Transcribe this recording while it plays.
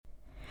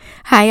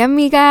Hi,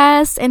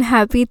 amigas, and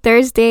happy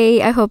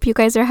Thursday. I hope you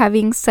guys are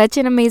having such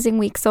an amazing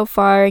week so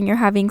far and you're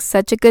having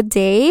such a good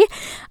day.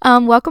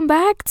 Welcome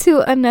back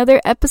to another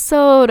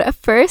episode.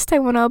 First, I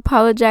want to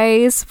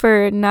apologize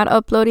for not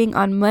uploading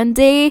on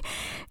Monday.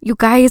 You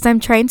guys, I'm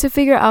trying to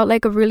figure out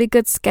like a really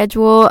good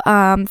schedule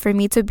for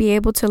me to be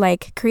able to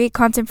like create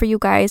content for you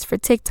guys for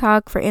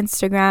TikTok, for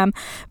Instagram,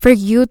 for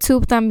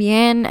YouTube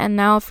también, and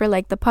now for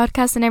like the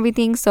podcast and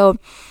everything. So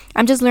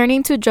I'm just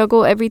learning to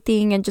juggle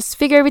everything and just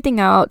figure everything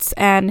out.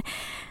 And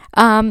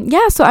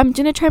so I'm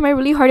gonna try my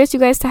really hardest, you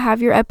guys, to have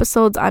your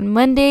episodes on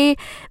Monday.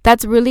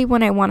 That's really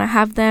when I want to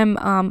have them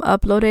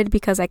uploaded,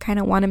 because I kind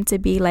of want them to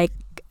be like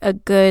a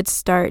good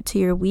start to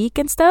your week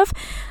and stuff.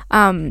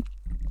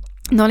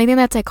 The only thing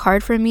that's like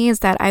hard for me is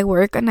that I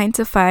work a 9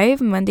 to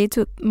 5 Monday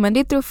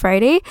through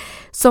Friday,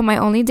 so my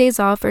only days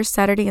off are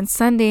Saturday and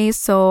Sunday,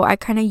 so I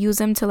kind of use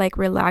them to like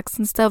relax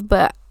and stuff.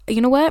 But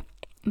you know what,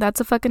 that's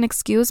a fucking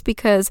excuse,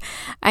 because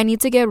I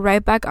need to get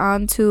right back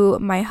onto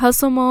my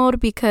hustle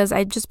mode, because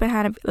I've just been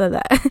having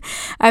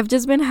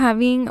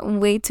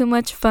way too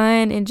much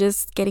fun and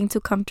just getting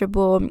too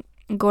comfortable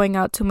going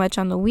out too much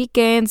on the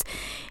weekends.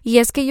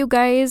 Yes, que you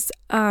guys,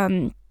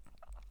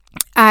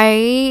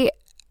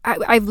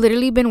 I've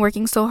literally been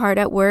working so hard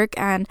at work,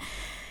 and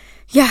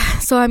yeah,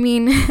 so I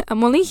mean,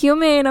 I'm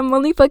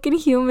only fucking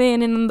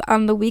human, and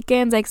on the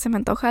weekends, like, se me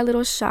antoja a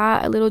little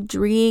shot, a little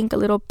drink, a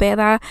little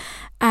peda,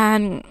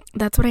 and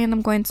that's what I end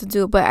up going to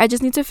do. But I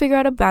just need to figure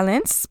out a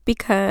balance,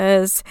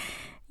 because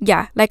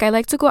yeah, like, I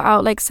like to go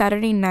out like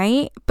Saturday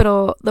night,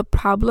 but the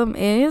problem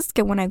is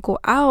that when I go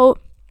out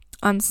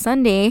on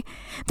Sunday,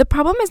 the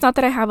problem is not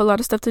that I have a lot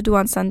of stuff to do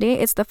on Sunday,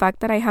 it's the fact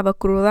that I have a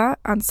cruda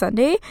on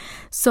Sunday,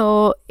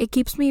 so it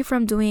keeps me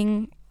from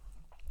doing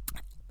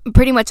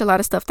pretty much a lot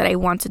of stuff that I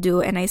want to do,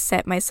 and I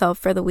set myself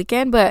for the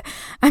weekend. But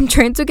I'm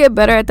trying to get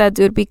better at that,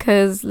 dude,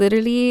 because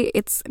literally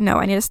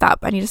I need to stop.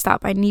 I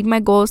need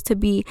my goals to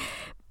be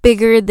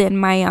bigger than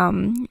my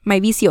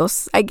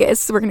vicios, I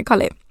guess we're gonna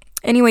call it.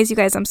 Anyways, you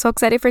guys, I'm so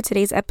excited for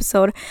today's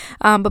episode.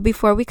 But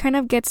before we kind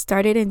of get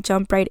started and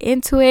jump right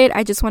into it,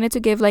 I just wanted to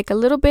give like a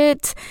little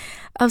bit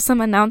of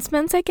some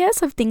announcements, I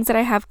guess, of things that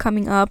I have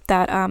coming up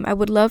that I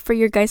would love for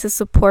your guys'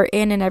 support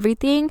in and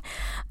everything.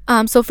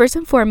 So first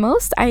and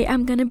foremost,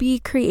 I'm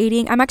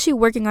actually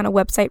working on a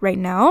website right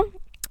now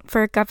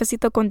for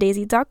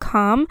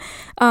cafecitocondaisy.com.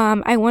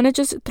 I want to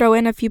just throw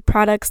in a few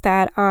products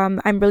that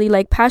I'm really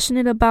like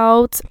passionate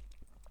about.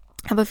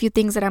 I have a few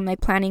things that I'm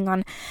like planning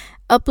on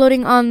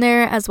uploading on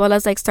there, as well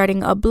as like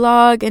starting a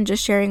blog and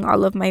just sharing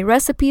all of my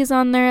recipes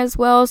on there as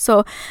well.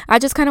 So I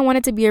just kind of want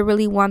it to be a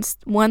really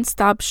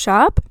one-stop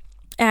shop,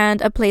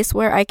 and a place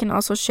where I can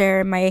also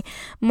share my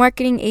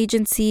marketing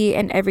agency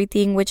and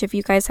everything, which, if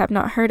you guys have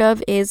not heard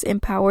of, is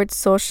Empowered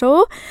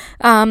Social.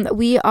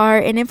 We are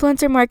an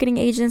influencer marketing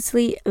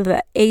agency,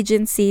 the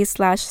agency /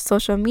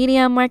 social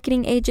media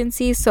marketing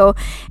agency. So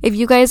if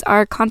you guys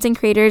are content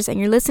creators and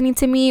you're listening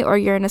to me, or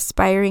you're an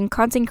aspiring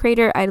content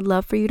creator, I'd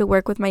love for you to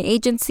work with my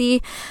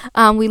agency.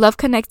 We love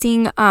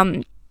connecting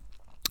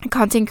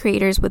content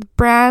creators with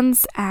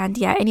brands, and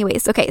yeah,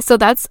 anyways, okay, so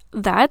that's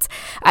that.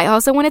 I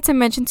also wanted to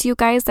mention to you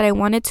guys that I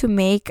wanted to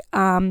make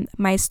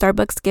my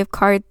Starbucks gift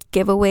card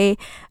giveaway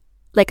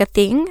like a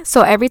thing.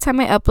 So every time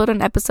I upload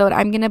an episode,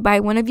 I'm gonna buy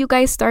one of you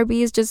guys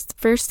Starbies, just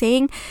for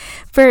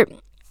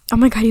oh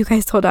my god, you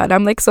guys, hold on,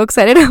 I'm like so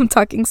excited. I'm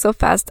talking so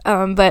fast.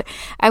 But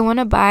I want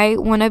to buy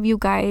one of you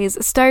guys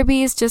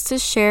Starbies, just to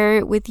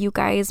share with you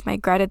guys my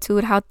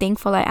gratitude, how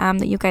thankful I am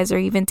that you guys are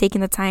even taking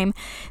the time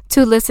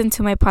to listen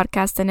to my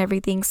podcast and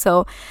everything.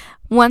 So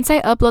once I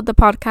upload the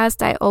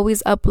podcast, I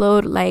always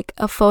upload like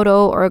a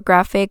photo or a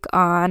graphic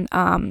on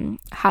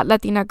Hot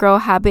Latina Girl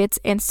Habits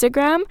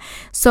Instagram.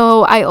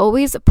 So I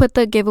always put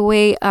the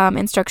giveaway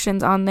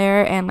instructions on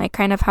there, and like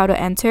kind of how to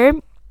enter.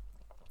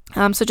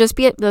 So just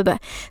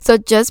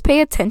pay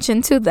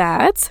attention to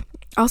that.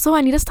 Also, I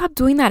need to stop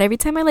doing that. Every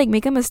time I like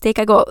make a mistake,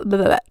 I go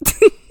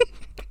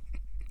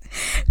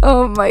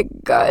oh my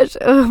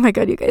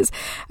god, you guys,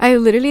 I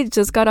literally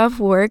just got off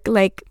work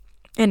like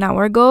an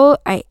hour ago.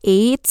 I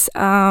ate,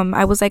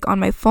 I was like on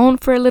my phone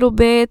for a little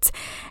bit,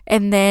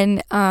 and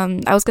then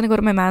I was gonna go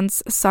to my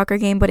man's soccer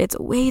game, but it's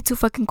way too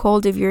fucking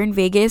cold. If you're in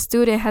Vegas,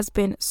 dude, it has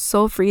been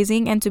so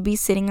freezing, and to be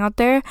sitting out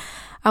there,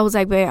 I was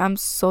like, babe, I'm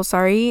so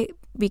sorry,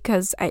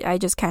 because I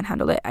just can't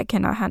handle it. I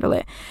cannot handle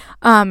it.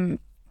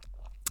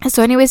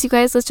 So anyways, you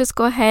guys, let's just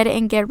go ahead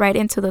and get right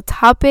into the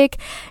topic.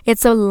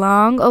 It's a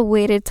long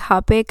awaited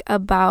topic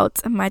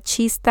about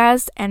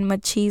machistas and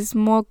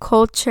machismo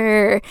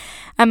culture.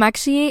 I'm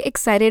actually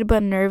excited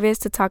but nervous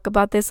to talk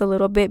about this a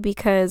little bit,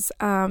 because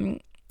I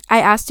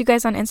asked you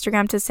guys on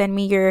Instagram to send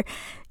me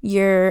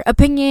your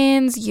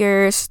opinions,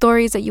 your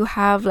stories that you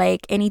have,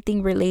 like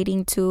anything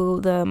relating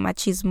to the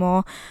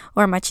machismo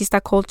or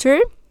machista culture.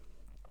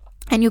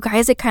 And you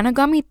guys, it kind of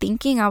got me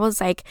thinking. I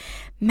was like,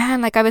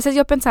 man, like a veces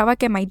yo pensaba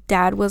que my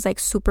dad was like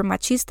super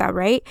machista,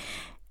 right?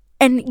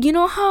 And you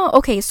know how,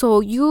 okay, so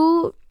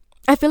you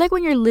I feel like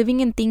when you're living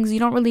in things, you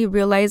don't really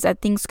realize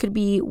that things could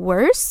be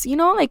worse, you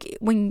know, like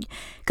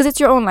because it's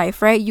your own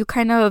life, right?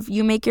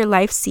 You make your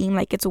life seem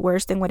like it's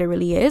worse than what it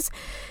really is.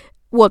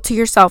 Well, to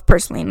yourself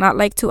personally, not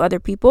like to other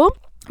people.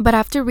 But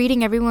after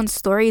reading everyone's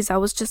stories, I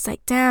was just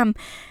like, damn,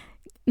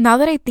 now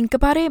that I think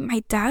about it,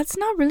 my dad's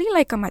not really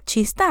like a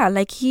machista.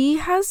 Like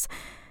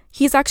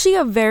he's actually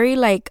a very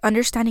like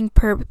understanding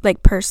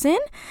person.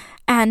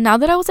 And now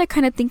that I was like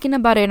kind of thinking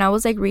about it, and I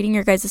was like reading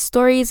your guys'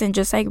 stories and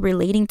just like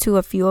relating to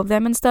a few of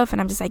them and stuff, and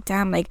I'm just like,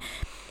 damn, like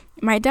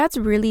my dad's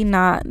really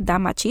not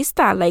that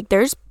machista. Like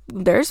there's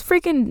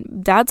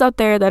freaking dads out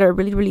there that are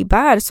really, really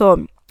bad.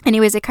 So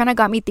anyways, it kind of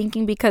got me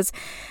thinking because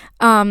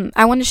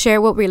I want to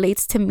share what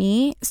relates to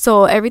me.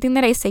 So everything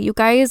that I say, you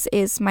guys,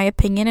 is my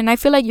opinion, and I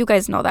feel like you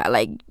guys know that.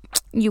 Like,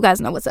 you guys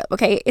know what's up,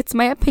 okay? It's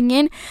my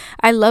opinion.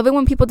 I love it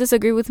when people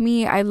disagree with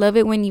me. I love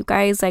it when you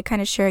guys like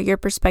kind of share your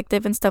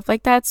perspective and stuff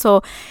like that.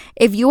 So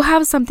if you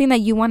have something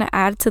that you want to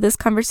add to this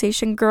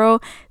conversation,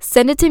 girl,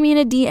 send it to me in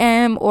a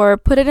DM or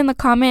put it in the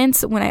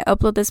comments when I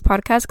upload this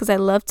podcast, because I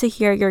love to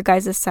hear your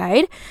guys'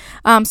 side.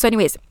 So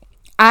anyways,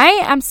 I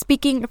am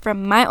speaking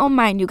from my own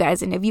mind, you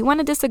guys, and if you want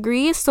to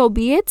disagree, so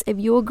be it. If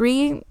you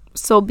agree,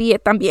 so be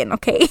it también,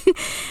 okay?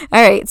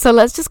 All right, so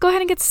let's just go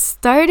ahead and get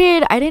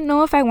started. I didn't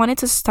know if I wanted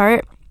to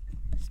start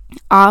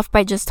off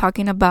by just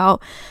talking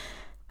about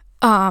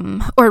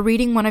or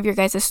reading one of your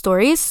guys'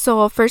 stories.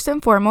 So first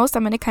and foremost,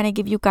 I'm going to kind of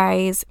give you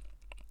guys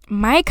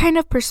my kind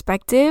of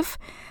perspective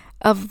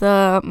of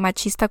the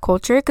machista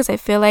culture, because I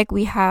feel like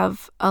we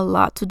have a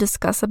lot to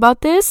discuss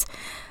about this,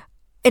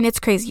 and it's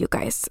crazy, you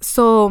guys.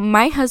 So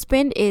my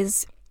husband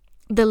is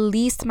the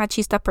least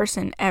machista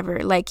person ever.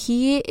 Like,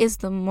 he is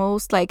the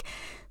most like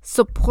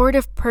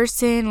supportive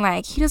person.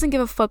 Like, he doesn't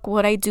give a fuck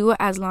what I do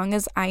as long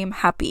as I am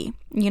happy,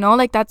 you know?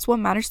 Like, that's what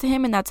matters to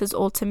him, and that's his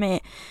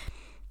ultimate,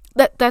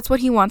 that's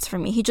what he wants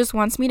from me. He just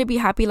wants me to be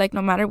happy, like,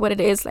 no matter what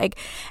it is. Like,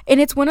 and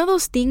it's one of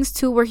those things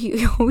too where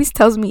he always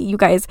tells me, you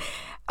guys,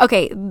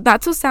 okay,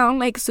 not to sound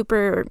like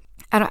super,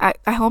 I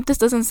hope this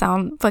doesn't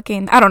sound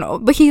fucking, I don't know,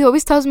 but he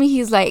always tells me,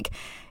 he's like,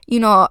 you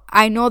know,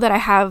 I know that I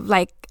have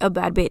like a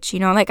bad bitch, you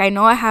know, like I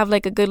know I have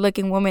like a good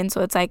looking woman,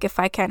 so it's like if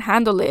I can't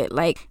handle it,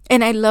 like,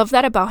 and I love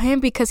that about him,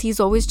 because he's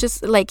always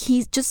just like,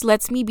 he just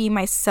lets me be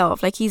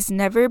myself. Like, he's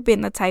never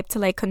been the type to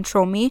like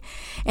control me,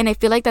 and I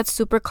feel like that's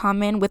super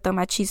common with the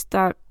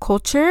machista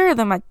culture,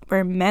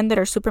 or men that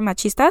are super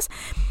machistas,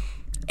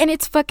 and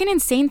it's fucking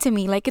insane to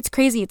me. Like, it's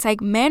crazy. It's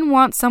like men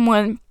want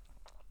someone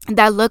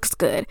that looks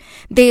good.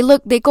 They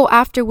go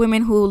after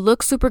women who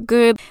look super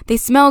good, they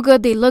smell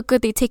good, they look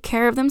good, they take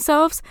care of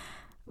themselves.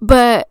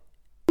 But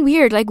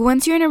weird, like,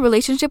 once you're in a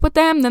relationship with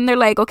them, then they're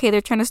like, okay,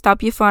 they're trying to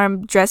stop you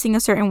from dressing a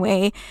certain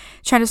way,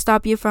 trying to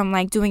stop you from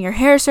like doing your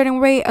hair a certain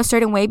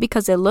way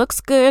because it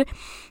looks good.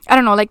 I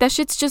don't know, like, that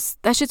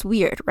shit's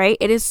weird, right?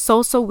 It is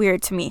so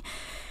weird to me.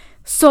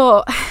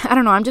 So I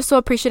don't know, I'm just so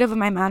appreciative of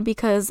my man,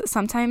 because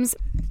sometimes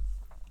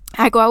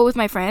I go out with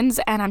my friends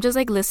and I'm just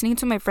like listening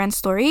to my friend's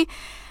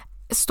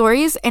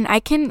stories, and I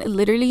can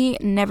literally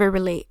never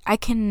relate. I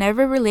can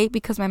never relate,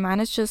 because my man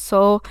is just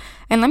so,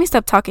 and let me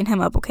stop talking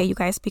him up, okay, you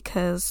guys,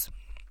 because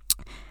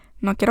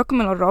no quiero que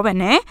me lo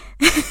roben, eh?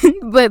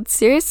 But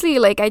seriously,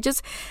 like,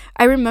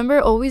 I remember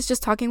always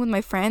just talking with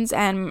my friends,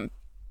 and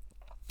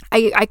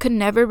I could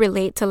never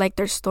relate to like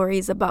their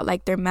stories about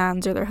like their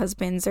mans or their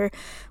husbands or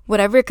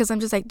whatever, because I'm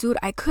just like, dude,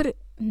 I could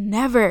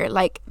never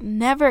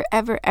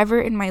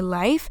ever in my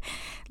life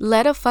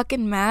let a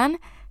fucking man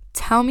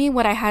tell me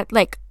what I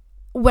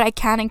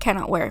can and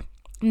cannot wear.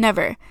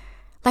 Never.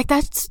 Like,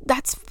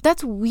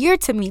 that's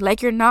weird to me.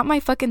 Like, you're not my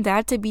fucking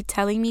dad to be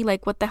telling me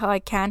like what the hell I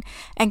can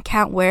and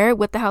can't wear,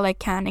 what the hell I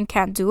can and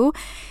can't do.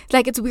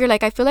 Like, it's weird.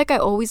 Like, I feel like I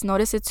always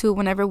notice it too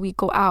whenever we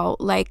go out,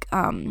 like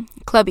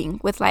clubbing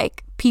with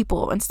like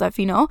people and stuff,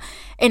 you know,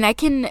 and I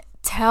can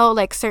tell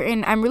like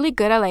I'm really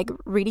good at like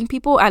reading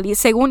people, at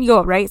least según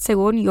yo, right?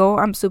 Según yo,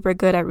 I'm super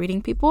good at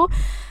reading people,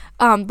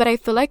 but I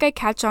feel like I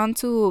catch on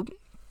to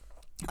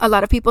a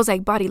lot of people's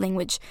like body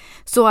language.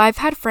 So I've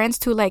had friends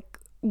too, like,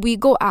 we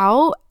go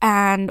out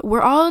and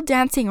we're all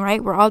dancing,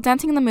 right? We're all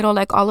dancing in the middle,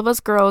 like all of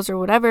us girls or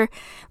whatever,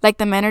 like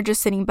the men are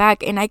just sitting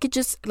back, and I could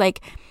just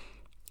like,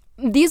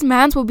 these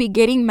mans will be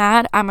getting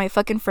mad at my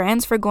fucking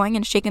friends for going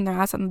and shaking their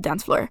ass on the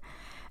dance floor.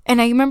 And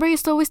I remember I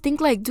used to always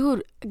think like,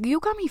 dude, you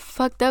got me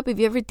fucked up if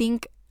you ever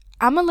think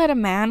I'm gonna let a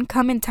man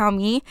come and tell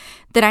me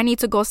that I need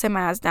to go sit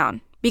my ass down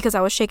because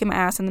I was shaking my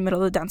ass in the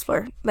middle of the dance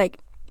floor. Like,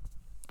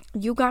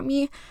 you got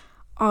me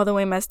all the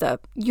way messed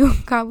up. You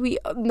got me.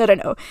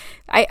 No.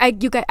 I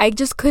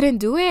just couldn't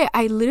do it.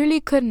 I literally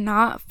could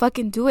not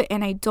fucking do it.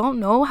 And I don't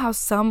know how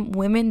some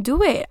women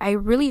do it. I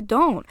really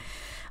don't.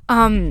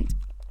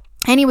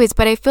 Anyways,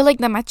 but I feel like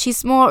the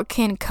machismo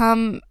can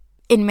come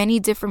in many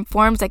different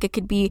forms. Like, it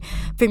could be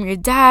from your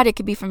dad, it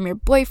could be from your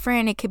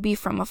boyfriend, it could be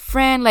from a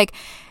friend. Like,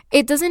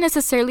 it doesn't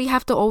necessarily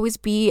have to always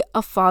be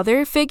a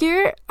father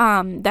figure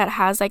that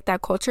has like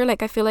that culture.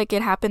 Like, I feel like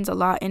it happens a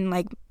lot in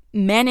like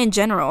men in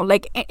general.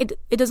 Like,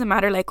 it doesn't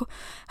matter like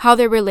how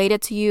they're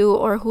related to you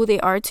or who they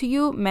are to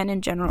you, men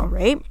in general,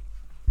 right?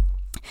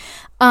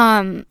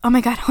 Oh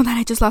my god, hold on,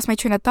 I just lost my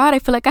train of thought. I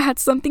feel like I had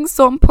something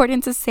so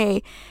important to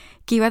say.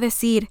 ¿Qué iba a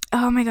decir?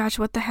 Oh my gosh,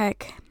 what the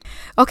heck?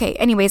 Okay,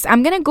 anyways,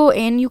 I'm gonna go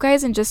in, you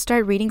guys, and just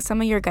start reading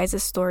some of your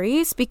guys'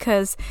 stories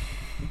because,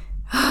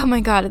 oh my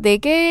god, they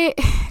get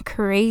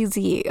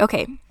crazy.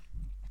 Okay,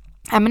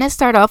 I'm gonna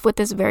start off with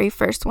this very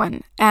first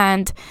one.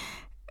 And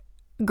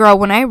girl,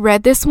 when I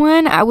read this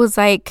one, I was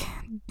like,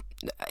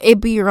 it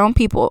be your own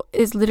people.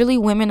 It's literally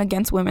women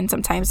against women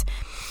sometimes.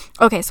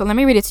 Okay, so let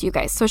me read it to you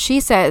guys. So she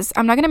says,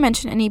 I'm not gonna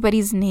mention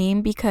anybody's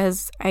name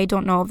because I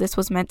don't know if this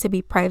was meant to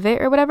be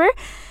private or whatever.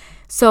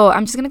 So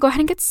I'm just gonna go ahead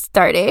and get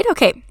started.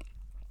 Okay.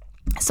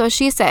 So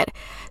she said,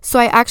 so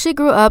I actually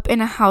grew up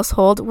in a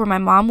household where my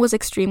mom was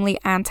extremely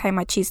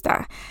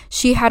anti-machista.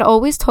 She had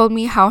always told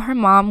me how her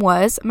mom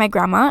was, my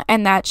grandma,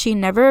 and that she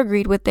never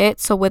agreed with it.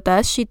 So with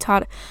us, she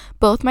taught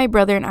both my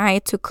brother and I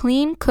to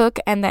clean, cook,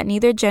 and that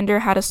neither gender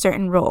had a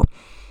certain role.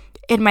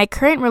 In my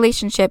current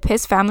relationship,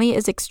 his family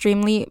is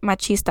extremely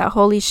machista.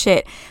 Holy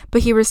shit.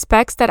 But he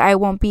respects that I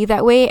won't be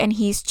that way, and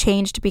he's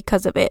changed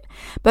because of it.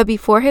 But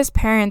before, his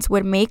parents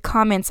would make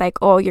comments like,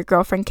 oh, your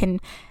girlfriend can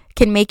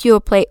make you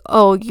a plate.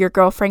 Oh, your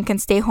girlfriend can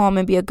stay home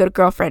and be a good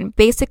girlfriend.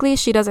 Basically,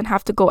 she doesn't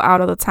have to go out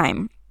all the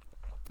time.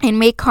 And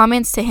make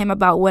comments to him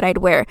about what I'd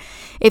wear.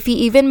 If he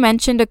even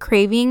mentioned a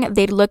craving,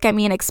 they'd look at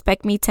me and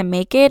expect me to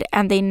make it.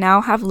 And they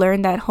now have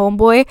learned that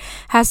homeboy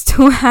has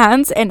 2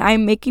 hands and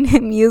I'm making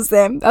him use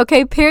them.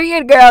 Okay,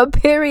 period, girl,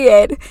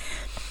 period.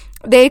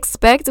 They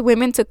expect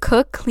women to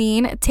cook,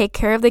 clean, take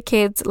care of the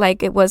kids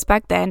like it was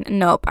back then.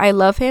 Nope, I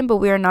love him, but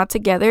we are not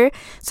together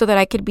so that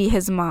I could be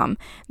his mom.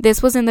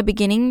 This was in the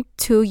beginning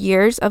 2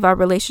 years of our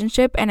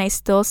relationship, and I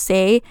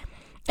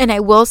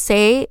will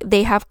say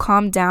they have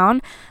calmed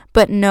down,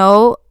 but I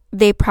know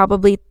they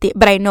probably think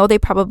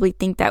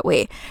that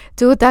way.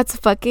 Dude, that's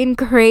fucking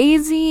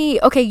crazy.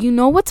 Okay, you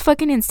know what's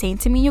fucking insane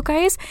to me, you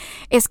guys?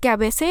 Es que a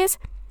veces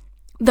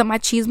the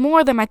machismo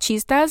or the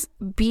machistas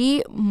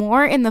be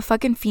more in the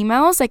fucking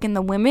females, like in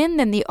the women,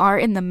 than they are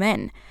in the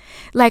men.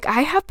 Like,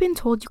 I have been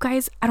told, you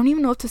guys, I don't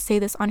even know if to say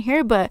this on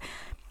here, but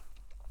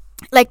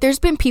like, there's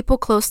been people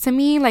close to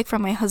me, like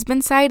from my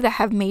husband's side, that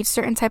have made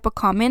certain type of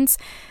comments,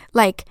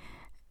 like,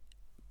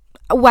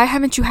 why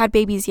haven't you had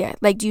babies yet?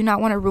 Like, do you not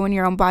want to ruin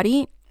your own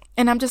body?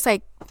 And I'm just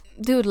like,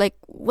 dude, like,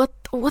 what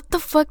the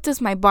fuck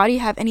does my body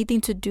have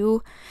anything to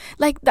do?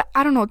 Like,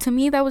 I don't know. To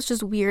me, that was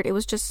just weird. It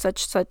was just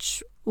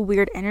such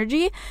weird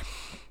energy.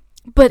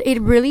 But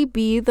it really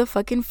be the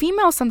fucking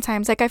female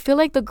sometimes. Like, I feel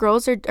like the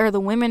girls or the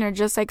women are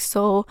just like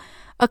so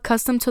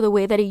accustomed to the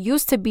way that it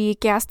used to be,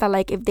 que hasta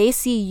like if they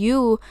see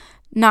you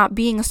not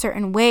being a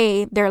certain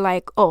way, they're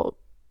like, oh,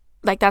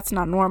 like that's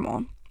not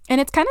normal. And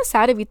it's kind of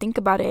sad if you think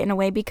about it in a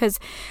way, because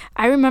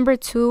I remember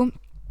too,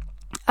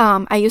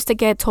 I used to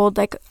get told,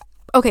 like,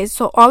 okay,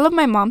 so all of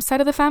my mom's side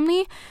of the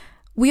family,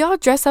 we all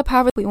dress up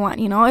however we want,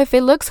 you know? If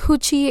it looks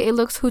hoochie, it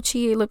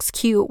looks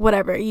cute,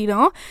 whatever, you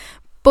know?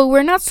 But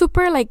we're not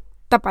super, like,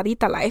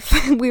 tapadita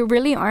life. We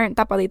really aren't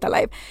tapadita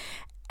life.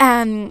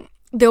 And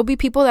there'll be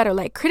people that are,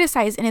 like,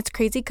 criticized, and it's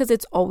crazy because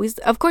it's always,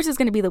 of course, it's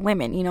going to be the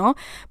women, you know?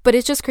 But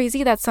it's just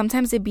crazy that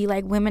sometimes it'd be,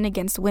 like, women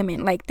against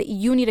women. Like,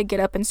 you need to get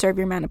up and serve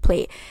your man a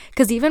plate.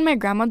 Because even my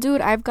grandma,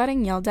 dude, I've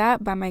gotten yelled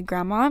at by my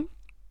grandma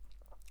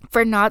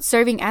for not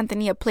serving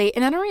Anthony a plate.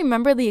 And I don't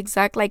remember the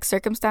exact, like,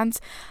 circumstance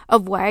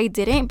of why I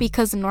didn't,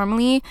 because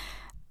normally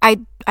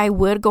I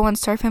would go and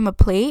serve him a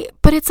plate.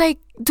 But it's like,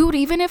 dude,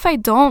 even if I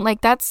don't,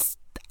 like,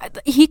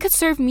 he could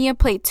serve me a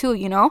plate too,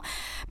 you know?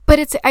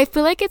 But I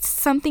feel like it's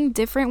something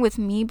different with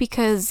me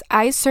because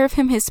I serve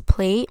him his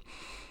plate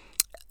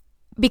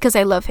because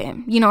I love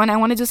him, you know, and I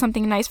want to do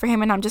something nice for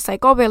him, and I'm just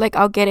like, oh, but like,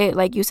 I'll get it,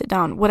 like, you sit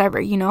down, whatever,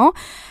 you know?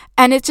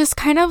 And it's just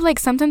kind of like,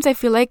 sometimes I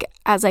feel like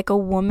as like a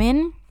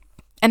woman,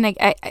 and like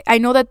I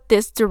know that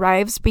this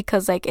derives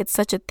because like it's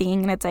such a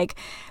thing, and it's like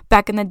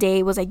back in the day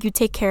it was like, you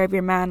take care of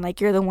your man,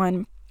 like you're the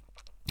one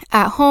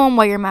at home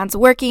while your man's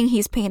working,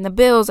 he's paying the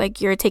bills,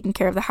 like you're taking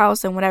care of the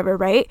house and whatever,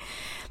 right?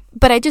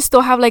 But I just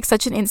still have like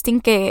such an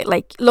instinct que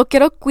like lo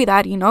quiero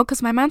cuidar, you know,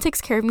 because my man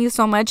takes care of me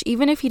so much.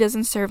 Even if he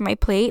doesn't serve my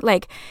plate,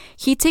 like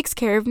he takes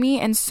care of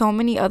me in so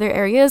many other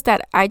areas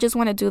that I just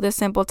want to do this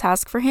simple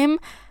task for him,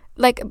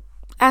 like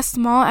as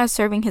small as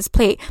serving his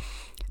plate.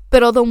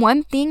 But the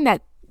one thing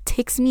that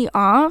ticks me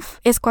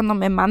off is cuando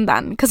me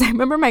mandan, because I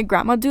remember my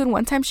grandma, dude,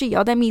 one time she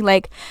yelled at me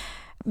like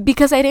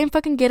because I didn't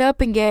fucking get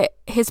up and get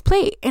his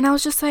plate, and I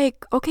was just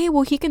like, okay,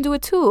 well, he can do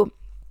it too.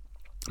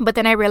 But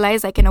then I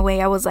realized, like, in a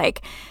way I was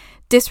like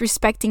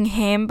disrespecting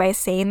him by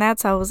saying that,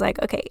 so I was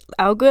like, okay,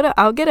 I'll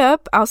get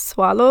up, I'll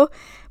swallow,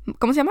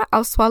 ¿cómo se llama?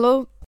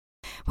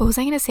 What was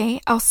I gonna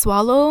say? I'll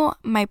swallow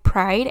my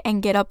pride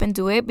and get up and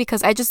do it,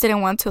 because I just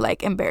didn't want to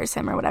like embarrass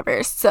him or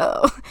whatever.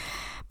 So,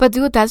 but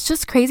dude, that's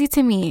just crazy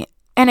to me.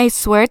 And I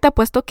swear te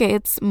apuesto que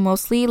it's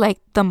mostly like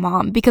the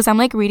mom, because I'm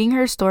like reading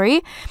her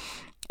story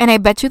and I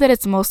bet you that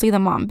it's mostly the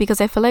mom, because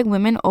I feel like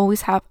women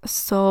always have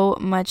so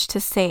much to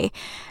say.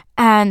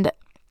 And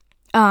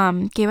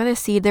 ¿qué iba a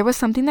decir? There was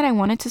something that I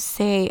wanted to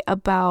say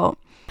about,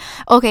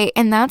 okay,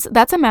 and that's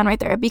a man right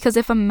there, because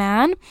if a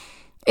man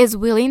is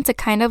willing to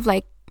kind of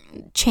like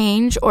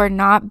change or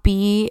not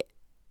be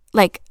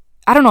like,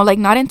 I don't know, like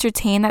not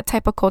entertain that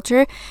type of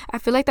culture, I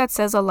feel like that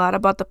says a lot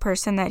about the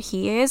person that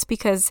he is.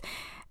 Because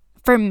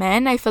for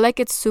men, I feel like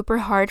it's super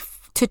hard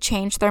to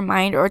change their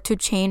mind or to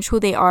change who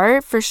they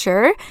are, for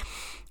sure.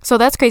 So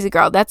that's crazy,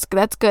 girl. That's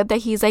good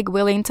that he's like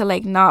willing to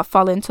like not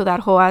fall into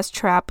that whole ass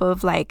trap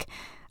of like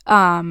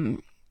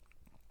falling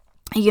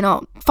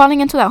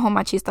into that whole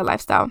machista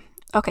lifestyle.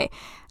 Okay,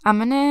 I'm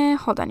gonna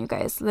hold on, you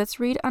guys. Let's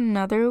read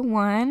another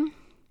one.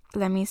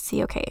 Let me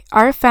see. Okay.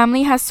 Our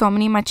family has so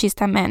many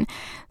machista men,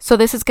 so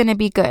this is going to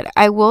be good.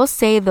 I will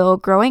say, though,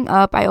 growing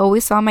up, I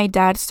always saw my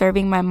dad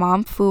serving my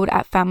mom food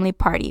at family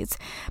parties.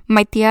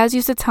 My tias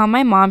used to tell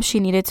my mom she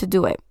needed to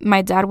do it.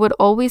 My dad would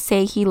always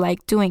say he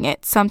liked doing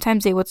it.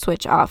 Sometimes they would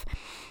switch off.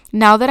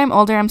 Now that I'm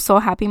older, I'm so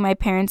happy my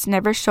parents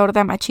never shoved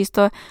that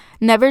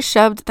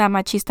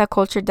machista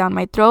culture down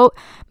my throat.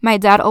 My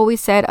dad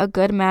always said a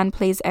good man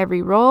plays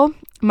every role.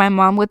 My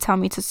mom would tell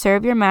me to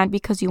serve your man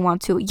because you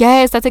want to.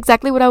 Yes, that's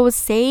exactly what I was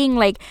saying.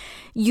 Like,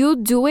 you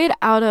do it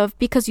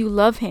because you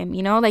love him,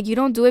 like you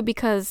don't do it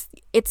because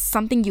it's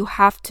something you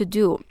have to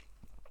do.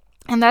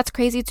 And that's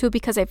crazy too,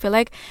 because I feel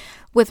like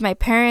with my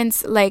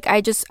parents, like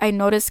I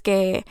noticed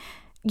my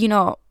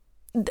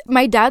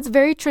dad's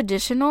very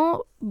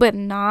traditional, but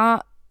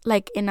not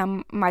like in a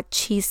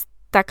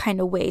machista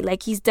kind of way.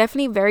 Like, he's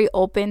definitely very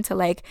open to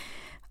like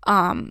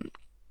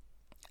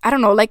I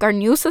don't know, like our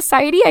new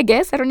society, I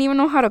guess. I don't even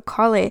know how to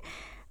call it.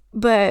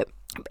 But,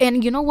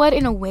 and you know what?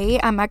 In a way,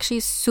 I'm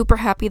actually super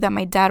happy that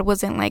my dad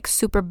wasn't like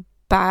super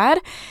bad.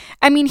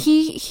 I mean,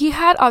 he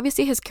had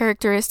obviously his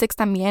characteristics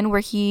también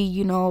where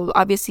he,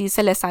 obviously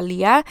se le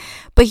salía,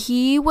 but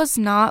he was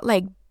not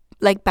like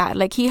bad.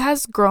 Like, he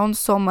has grown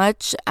so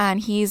much and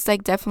he's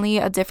like definitely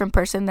a different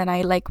person than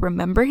I like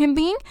remember him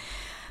being.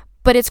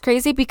 But it's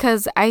crazy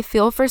because I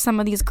feel for some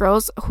of these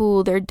girls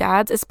who their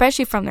dads,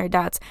 especially from their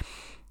dads,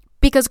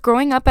 because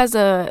growing up as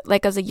a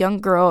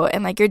young girl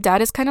and like your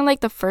dad is kind of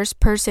like the first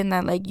person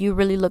that like you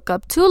really look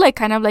up to, like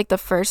kind of like the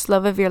first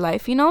love of your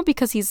life,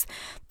 because he's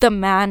the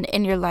man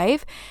in your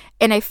life.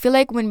 And I feel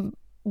like when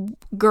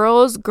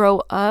girls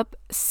grow up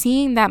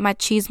seeing that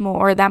machismo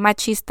or that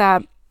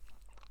machista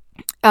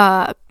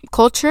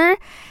culture,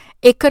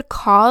 it could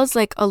cause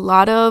like a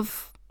lot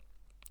of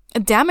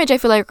damage, I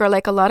feel like, or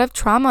like a lot of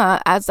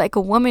trauma as like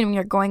a woman when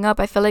you're growing up.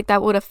 I feel like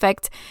that would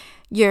affect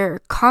your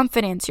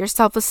confidence, your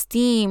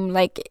self-esteem,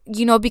 like,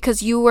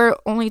 because you were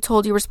only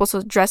told you were supposed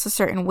to dress a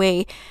certain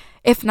way.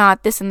 If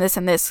not, this and this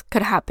and this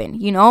could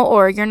happen,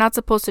 or you're not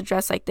supposed to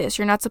dress like this.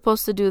 You're not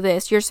supposed to do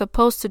this. You're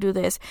supposed to do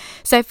this.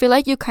 So I feel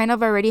like you kind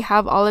of already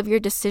have all of your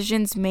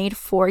decisions made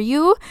for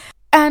you.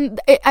 And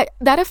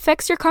that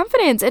affects your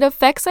confidence. It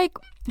affects like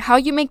how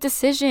you make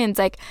decisions,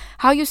 like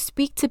how you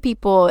speak to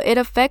people. It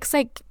affects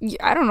like,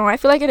 I don't know, I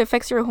feel like it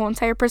affects your whole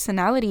entire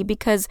personality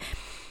because,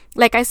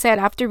 like I said,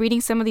 after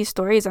reading some of these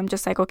stories, I'm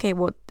just like, okay,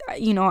 well,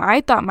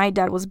 I thought my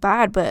dad was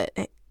bad, but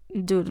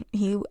dude,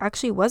 he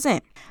actually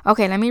wasn't.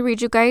 Okay, let me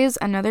read you guys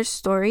another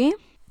story.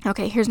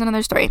 Okay, here's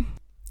another story.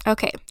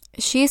 Okay,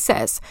 she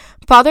says,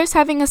 father's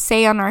having a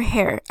say on our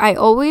hair. I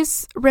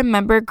always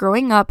remember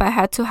growing up, I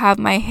had to have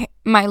my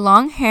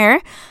long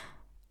hair.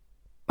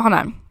 Hold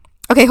on.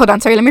 Okay, hold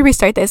on. Sorry, let me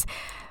restart this.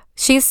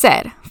 She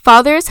said,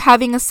 father's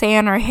having a say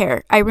on our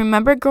hair. I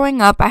remember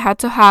growing up, I had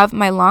to have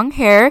my long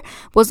hair,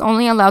 was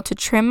only allowed to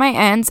trim my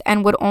ends,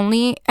 and would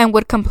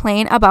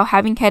complain about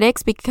having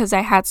headaches because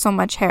I had so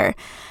much hair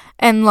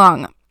and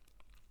long.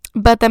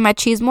 But the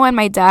machismo and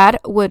my dad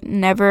would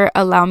never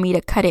allow me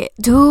to cut it.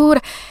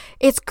 Dude,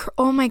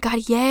 oh my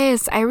God,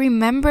 yes, I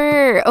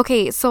remember.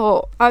 Okay,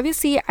 so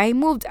obviously I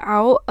moved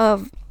out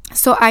of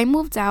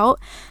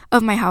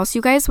my house,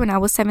 you guys, when I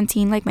was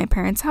 17, like my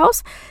parents'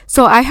 house.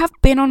 So I have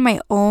been on my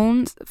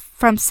own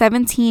from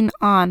 17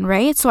 on,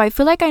 right? So I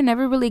feel like I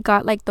never really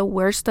got like the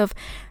worst of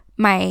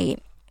my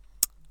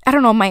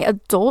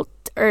adult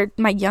or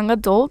my young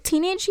adult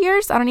teenage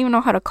years. I don't even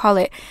know how to call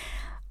it.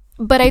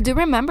 But I do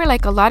remember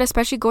like a lot,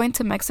 especially going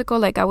to Mexico,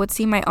 like I would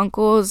see my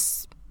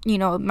uncles,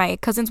 my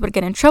cousins would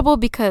get in trouble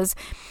because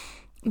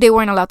they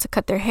weren't allowed to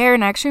cut their hair.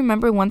 And I actually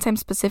remember one time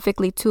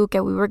specifically too,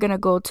 that we were going to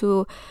go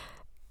to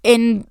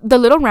in the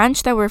little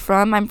ranch that we're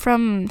from. I'm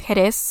from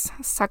Jerez,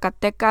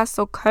 Zacatecas,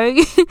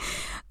 okay.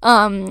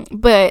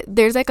 But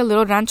there's like a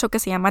little rancho que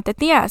se llama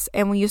Tetias,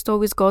 and we used to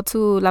always go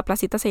to La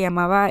Placita se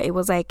llamaba. It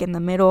was like in the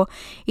middle.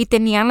 Y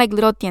tenían like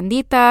little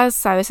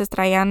tienditas. A veces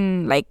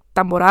traían like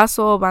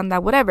tamborazo,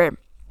 banda, whatever.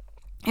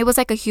 It was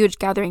like a huge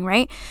gathering,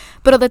 right?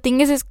 But the thing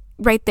is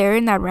right there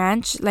in that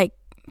ranch, like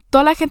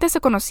toda la gente se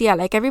conocía,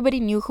 like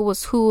everybody knew who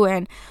was who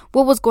and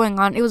what was going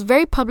on. It was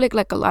very public,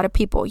 like a lot of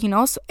people,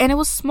 so, and it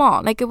was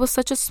small, like it was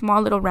such a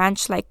small little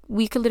ranch, like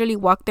we could literally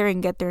walk there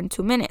and get there in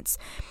 2 minutes.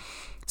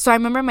 So I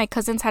remember my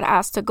cousins had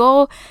asked to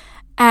go,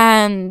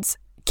 and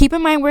keep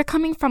in mind, we're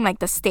coming from like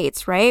the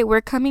States, right?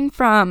 We're coming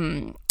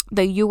from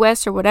the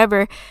US or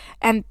whatever,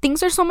 and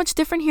things are so much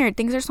different here.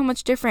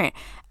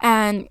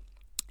 And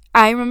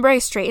I remember I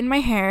straightened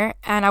my hair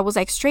and I was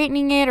like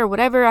straightening it or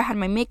whatever. I had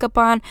my makeup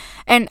on.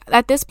 And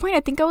at this point, I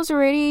think I was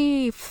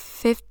already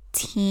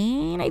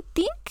 15, I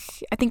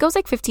think I was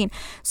like 15.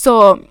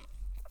 So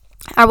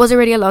I was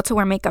already allowed to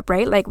wear makeup,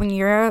 right? Like when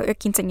you're a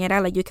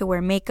quinceañera, like you could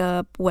wear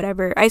makeup,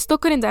 whatever. I still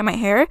couldn't dye my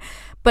hair,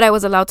 but I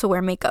was allowed to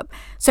wear makeup.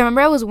 So I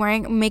remember I was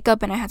wearing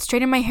makeup and I had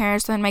straightened my hair.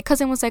 So then my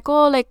cousin was like,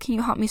 oh, like, can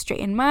you help me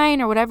straighten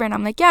mine or whatever? And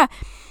I'm like, yeah.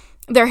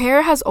 Their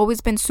hair has always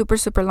been super,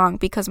 super long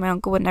because my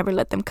uncle would never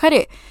let them cut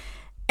it.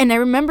 And I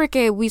remember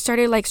we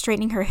started like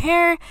straightening her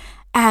hair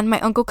and my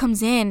uncle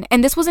comes in.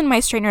 And this wasn't my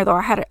straightener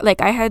though.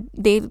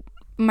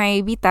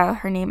 My Vita,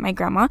 her name, my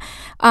grandma,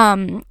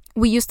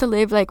 we used to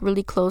live like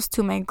really close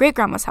to my great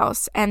grandma's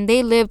house and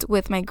they lived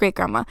with my great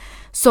grandma.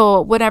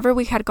 So whenever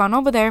we had gone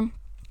over there,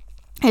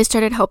 I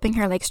started helping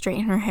her like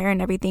straighten her hair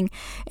and everything.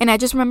 And I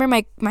just remember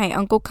my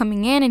uncle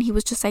coming in and he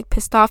was just like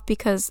pissed off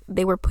because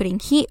they were putting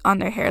heat on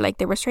their hair, like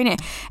they were straightening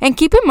it. And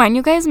keep in mind,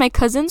 you guys, my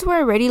cousins were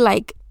already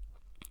like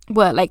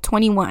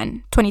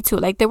 21, 22,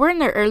 like they were in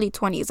their early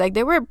 20s, like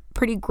they were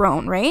pretty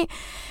grown, right?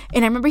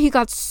 And I remember he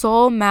got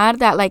so mad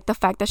that like the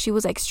fact that she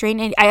was like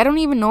straightening, I don't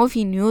even know if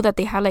he knew that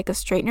they had like a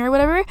straightener or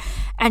whatever,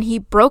 and he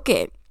broke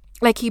it.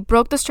 Like he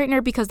broke the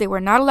straightener because they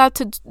were not allowed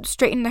to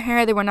straighten their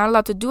hair. They were not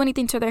allowed to do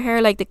anything to their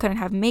hair. Like they couldn't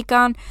have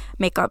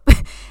makeup.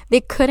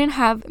 They couldn't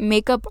have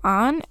makeup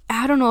on.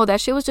 I don't know,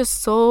 that shit was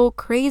just so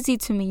crazy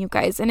to me, you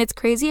guys. And it's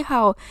crazy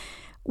how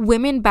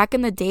women back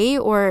in the day,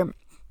 or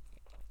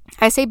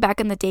I say back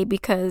in the day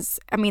because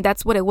I mean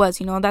that's what it was,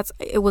 you know,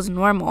 it was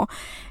normal.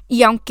 Y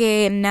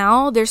aunque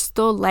now they're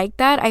still like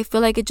that, I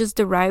feel like it just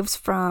derives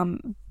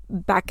from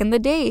back in the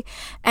day.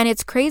 And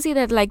it's crazy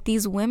that like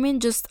these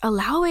women just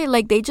allow it,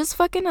 like they just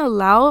fucking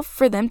allow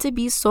for them to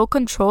be so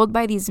controlled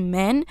by these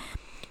men.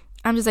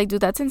 I'm just like,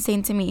 dude, that's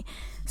insane to me.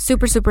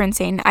 Super, super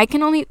insane. I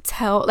can only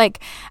tell, like,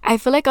 I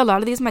feel like a lot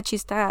of these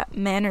machista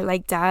men or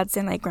like dads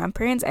and like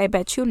grandparents, I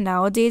bet you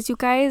nowadays, you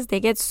guys, they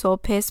get so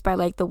pissed by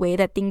like the way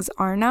that things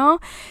are now.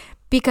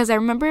 Because I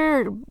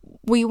remember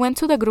we went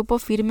to the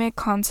Grupo Firme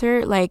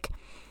concert, like,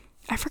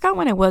 I forgot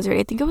when it was, right?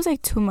 I think it was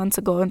like 2 months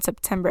ago in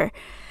September.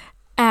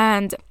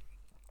 And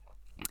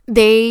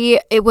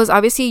it was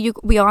obviously,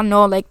 we all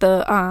know like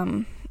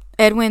the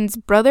Edwin's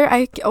brother,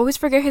 I always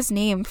forget his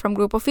name, from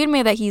Grupo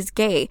Firme, that he's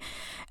gay.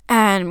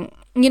 And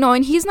you know,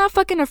 and he's not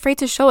fucking afraid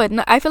to show it.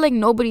 I feel like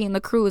nobody in the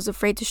crew is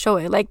afraid to show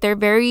it. Like they're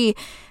very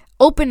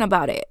open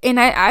about it, and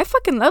I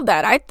fucking love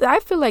that. I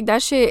feel like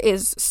that shit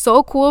is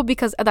so cool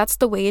because that's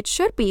the way it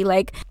should be.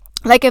 Like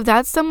if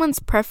that's someone's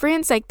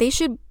preference, like they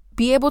should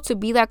be able to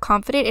be that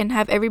confident and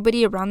have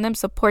everybody around them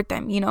support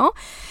them, you know.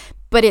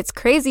 But it's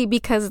crazy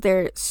because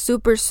they're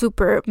super,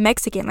 super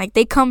Mexican. Like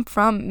they come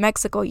from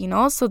Mexico, you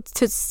know? So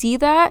to see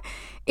that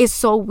is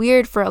so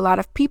weird for a lot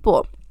of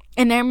people.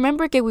 And I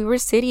remember we were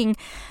sitting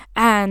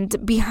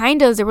and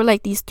behind us, there were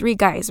like these 3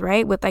 guys,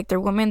 right? With like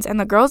their women's, and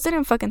the girls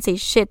didn't fucking say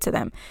shit to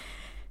them.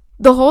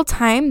 The whole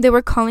time they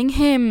were calling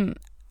him,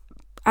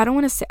 I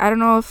don't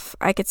know if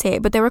I could say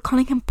it, but they were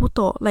calling him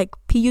puto, like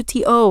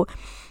Puto,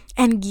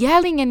 and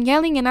yelling.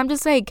 And I'm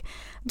just like,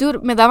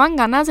 dude, me daban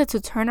ganas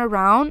to turn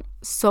around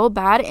so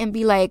bad and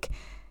be like,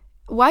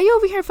 why are you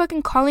over here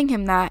fucking calling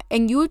him that?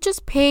 And you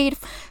just paid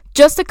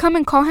just to come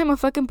and call him a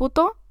fucking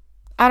puto?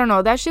 I don't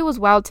know. That shit was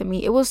wild to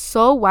me. It was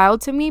so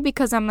wild to me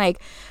because I'm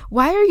like,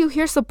 why are you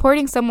here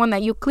supporting someone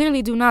that you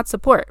clearly do not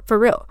support? For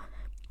real.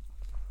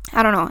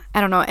 I don't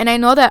know. And I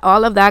know that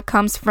all of that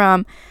comes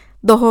from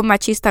the whole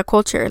machista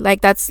culture.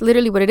 Like that's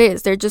literally what it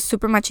is. They're just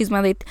super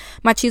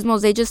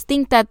machismos. They just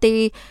think that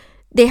they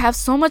have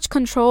so much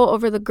control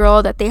over the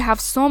girl, that they have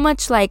so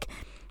much like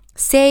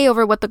say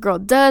over what the girl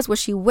does, what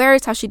she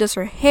wears, how she does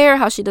her hair,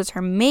 how she does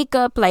her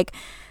makeup. Like,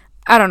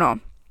 I don't know,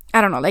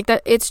 like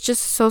that. It's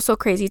just so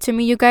crazy to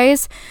me, you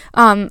guys.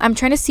 I'm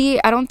trying to see,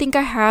 I don't think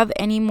I have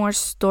any more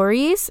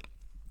stories.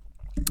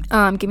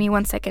 Give me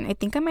 1 second. I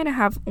think I might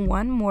have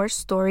one more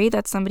story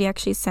that somebody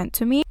actually sent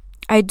to me.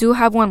 I do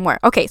have one more.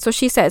 Okay, so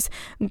she says,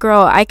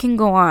 girl, I can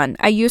go on.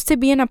 I used to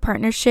be in a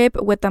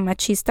partnership with a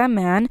machista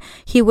man.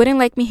 He wouldn't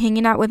like me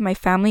hanging out with my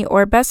family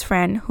or best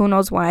friend. Who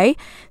knows why?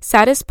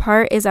 Saddest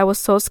part is I was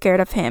so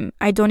scared of him.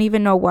 I don't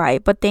even know why,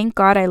 but thank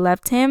God I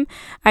left him.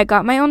 I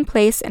got my own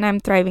place and I'm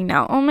thriving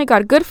now. Oh my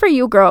God, good for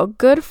you, girl.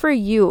 Good for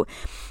you.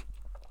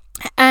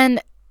 And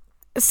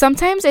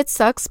sometimes it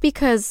sucks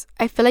because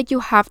I feel like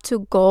you have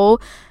to go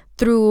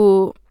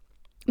through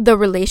the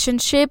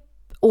relationship,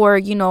 or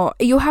you know,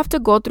 you have to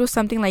go through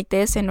something like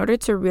this in order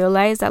to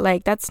realize that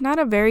like that's not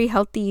a very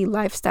healthy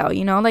lifestyle,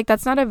 you know, like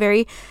that's not a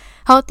very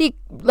healthy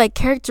like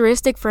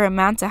characteristic for a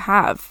man to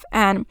have.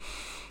 And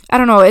I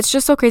don't know, it's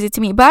just so crazy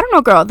to me. But I don't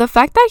know, girl, the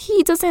fact that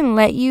he doesn't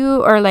let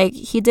you, or like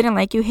he didn't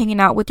like you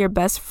hanging out with your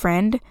best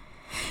friend,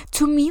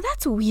 to me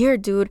that's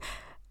weird, dude.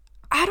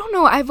 I don't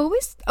know.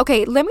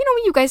 Okay, let me know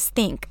what you guys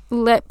think.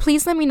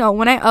 Please let me know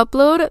when I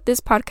upload this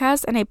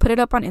podcast and I put it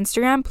up on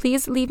Instagram.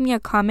 Please leave me a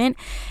comment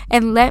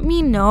and let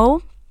me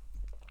know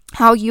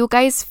how you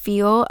guys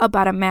feel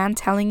about a man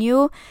telling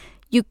you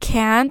you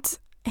can't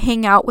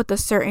hang out with a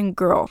certain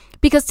girl,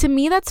 because to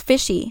me that's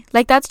fishy.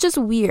 Like, that's just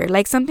weird.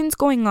 Like, something's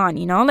going on,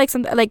 you know? Like,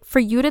 for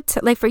you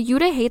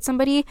to hate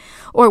somebody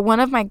or one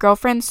of my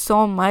girlfriends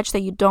so much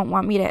that you don't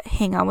want me to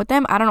hang out with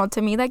them, I don't know,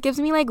 to me that gives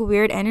me like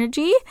weird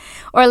energy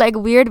or like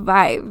weird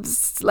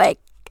vibes. Like,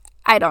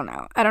 I don't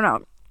know.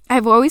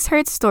 I've always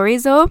heard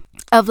stories though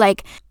of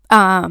like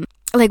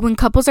when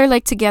couples are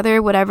like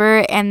together,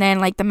 whatever, and then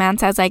like the man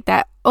says like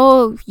that,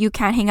 oh, you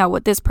can't hang out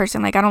with this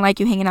person, like I don't like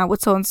you hanging out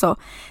with so and so,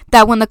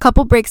 that when the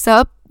couple breaks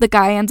up, the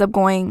guy ends up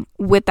going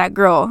with that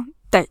girl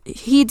that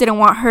he didn't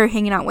want her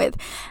hanging out with.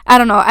 I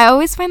don't know, I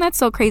always find that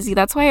so crazy.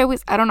 That's why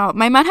I don't know,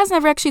 my man has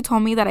never actually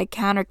told me that I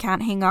can or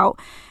can't hang out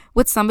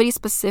with somebody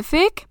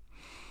specific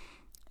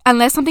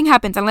unless something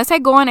happens, unless I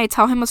go and I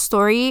tell him a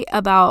story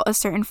about a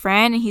certain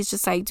friend and he's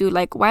just like, dude,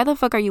 like, why the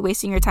fuck are you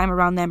wasting your time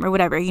around them or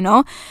whatever, you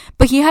know?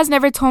 But he has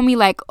never told me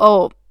like,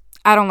 oh,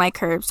 I don't like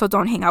her, so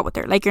don't hang out with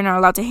her, like you're not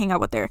allowed to hang out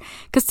with her.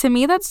 Because to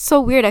me that's so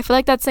weird. I feel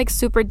like that's like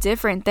super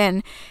different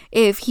than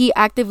if he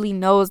actively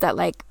knows that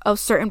like a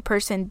certain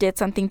person did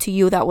something to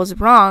you that was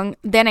wrong.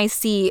 Then I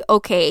see,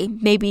 okay,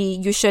 maybe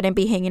you shouldn't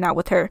be hanging out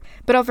with her.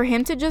 But for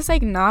him to just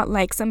like not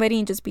like somebody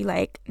and just be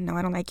like, no,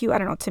 I don't like you, I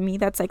don't know, to me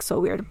that's like so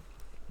weird.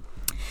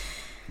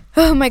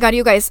 Oh my god,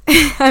 you guys.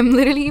 I'm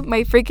literally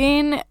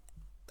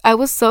I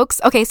was so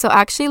okay, so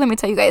actually let me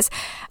tell you guys,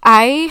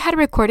 I had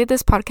recorded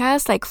this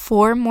podcast like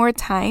 4 more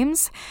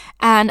times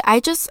and I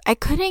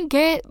couldn't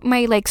get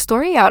my like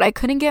story out. I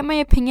couldn't get my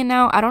opinion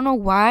out. I don't know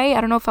why.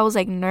 I don't know if I was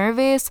like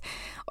nervous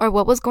or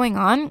what was going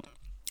on.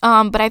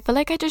 But I feel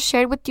like I just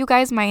shared with you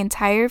guys my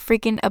entire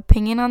freaking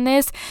opinion on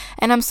this,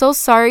 and I'm so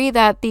sorry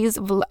that these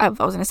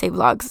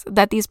vlogs,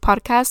 that these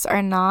podcasts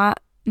are not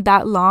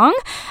that long.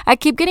 I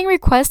keep getting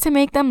requests to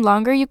make them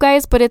longer, you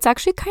guys, but it's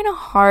actually kind of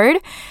hard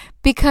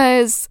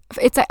because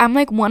I'm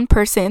like one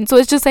person, so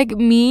it's just like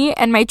me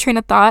and my train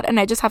of thought, and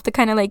I just have to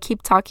kind of like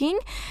keep talking.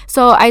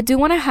 So I do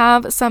want to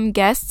have some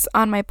guests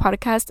on my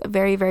podcast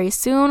very, very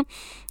soon,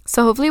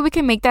 so hopefully we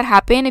can make that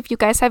happen. If you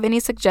guys have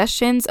any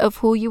suggestions of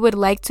who you would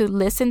like to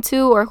listen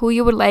to or who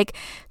you would like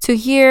to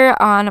hear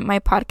on my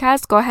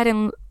podcast, go ahead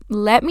and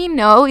let me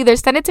know. Either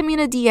send it to me in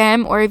a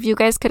DM, or if you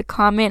guys could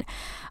comment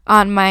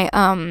on my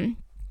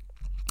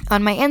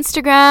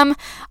Instagram,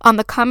 on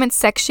the comment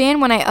section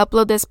when I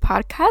upload this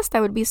podcast,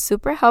 that would be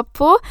super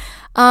helpful.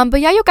 But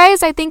yeah, you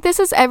guys, I think this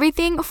is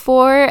everything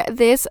for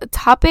this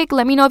topic.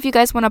 Let me know if you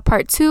guys want a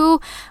part 2.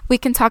 We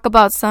can talk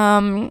about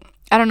some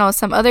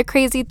other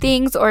crazy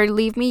things, or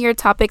leave me your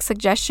topic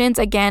suggestions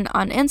again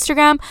on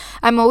Instagram.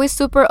 I'm always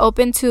super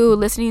open to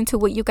listening to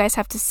what you guys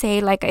have to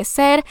say, like I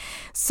said.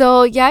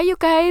 So yeah, you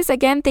guys,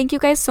 again, thank you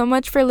guys so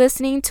much for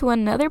listening to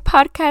another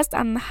podcast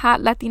on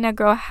Hot Latina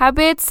Girl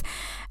Habits.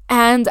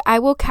 And I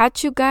will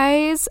catch you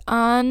guys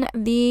on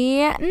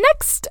the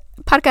next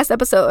podcast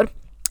episode.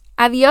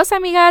 Adios,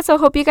 amigas. So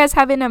hope you guys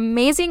have an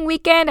amazing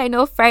weekend. I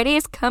know Friday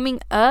is coming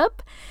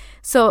up,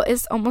 so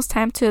it's almost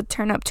time to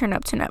turn up.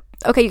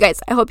 Okay, you guys,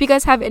 I hope you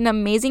guys have an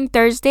amazing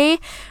Thursday.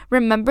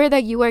 Remember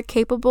that you are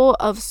capable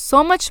of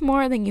so much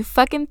more than you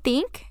fucking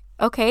think,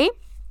 okay?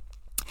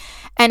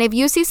 And if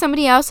you see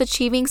somebody else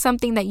achieving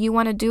something that you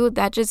want to do,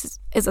 that just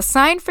is a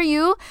sign for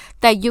you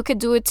that you could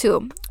do it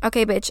too.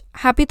 Okay, bitch.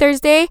 Happy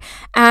Thursday.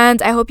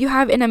 And I hope you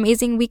have an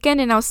amazing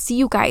weekend. And I'll see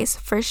you guys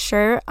for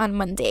sure on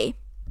Monday.